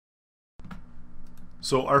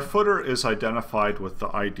So our footer is identified with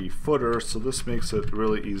the ID footer, so this makes it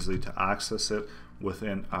really easy to access it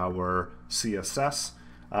within our CSS.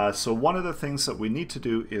 So one of the things that we need to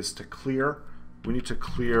do is to clear. We need to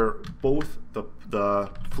clear both the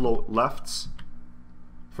float lefts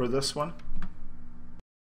for this one.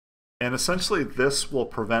 And essentially this will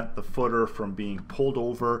prevent the footer from being pulled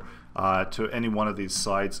over to any one of these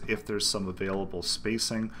sides if there's some available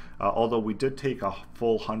spacing. Although we did take a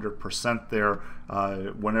full 100% there,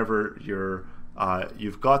 whenever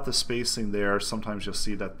you've got the spacing there, sometimes you'll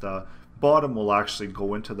see that the bottom will actually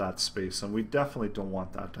go into that space, and we definitely don't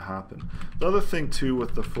want that to happen. The other thing too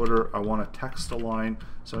with the footer, I want a text align,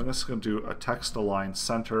 so I'm just going to do a text align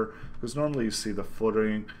center, because normally you see the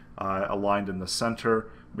footing aligned in the center.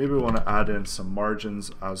 Maybe we want to add in some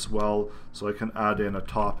margins as well, so I can add in a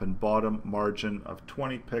top and bottom margin of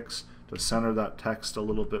 20 pixels to center that text a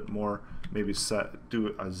little bit more. Maybe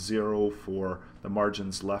do a 0 for the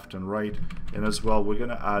margins left and right, and as well we're going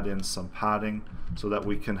to add in some padding so that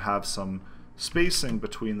we can have some spacing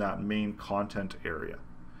between that main content area.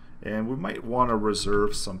 And we might want to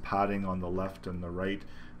reserve some padding on the left and the right,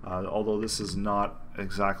 although this is not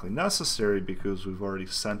exactly necessary because we've already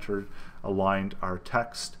centered, aligned our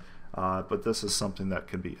text, but this is something that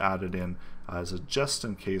can be added in as a just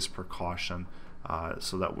in case precaution,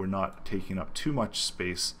 so that we're not taking up too much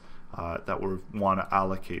space that we want to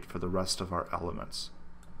allocate for the rest of our elements.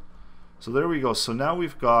 So there we go. So now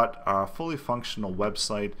we've got a fully functional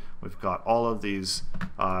website. We've got all of these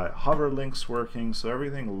hover links working, so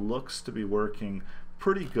everything looks to be working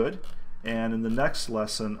pretty good. And in the next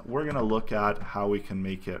lesson, we're going to look at how we can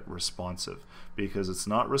make it responsive, because it's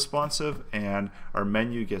not responsive and our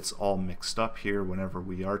menu gets all mixed up here whenever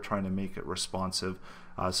we are trying to make it responsive.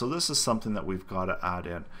 So this is something that we've got to add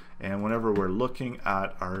in. And whenever we're looking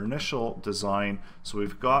at our initial design, so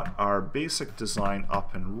we've got our basic design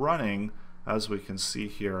up and running, as we can see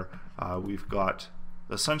here, we've got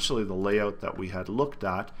essentially the layout that we had looked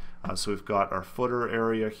at. So we've got our footer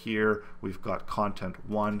area here, we've got content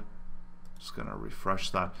 1. Just going to refresh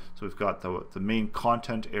that. So we've got the main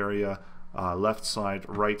content area, left side,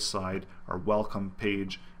 right side, our welcome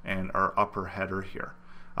page, and our upper header here.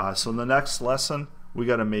 So in the next lesson, we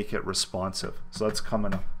got to make it responsive. So that's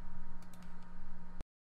coming up.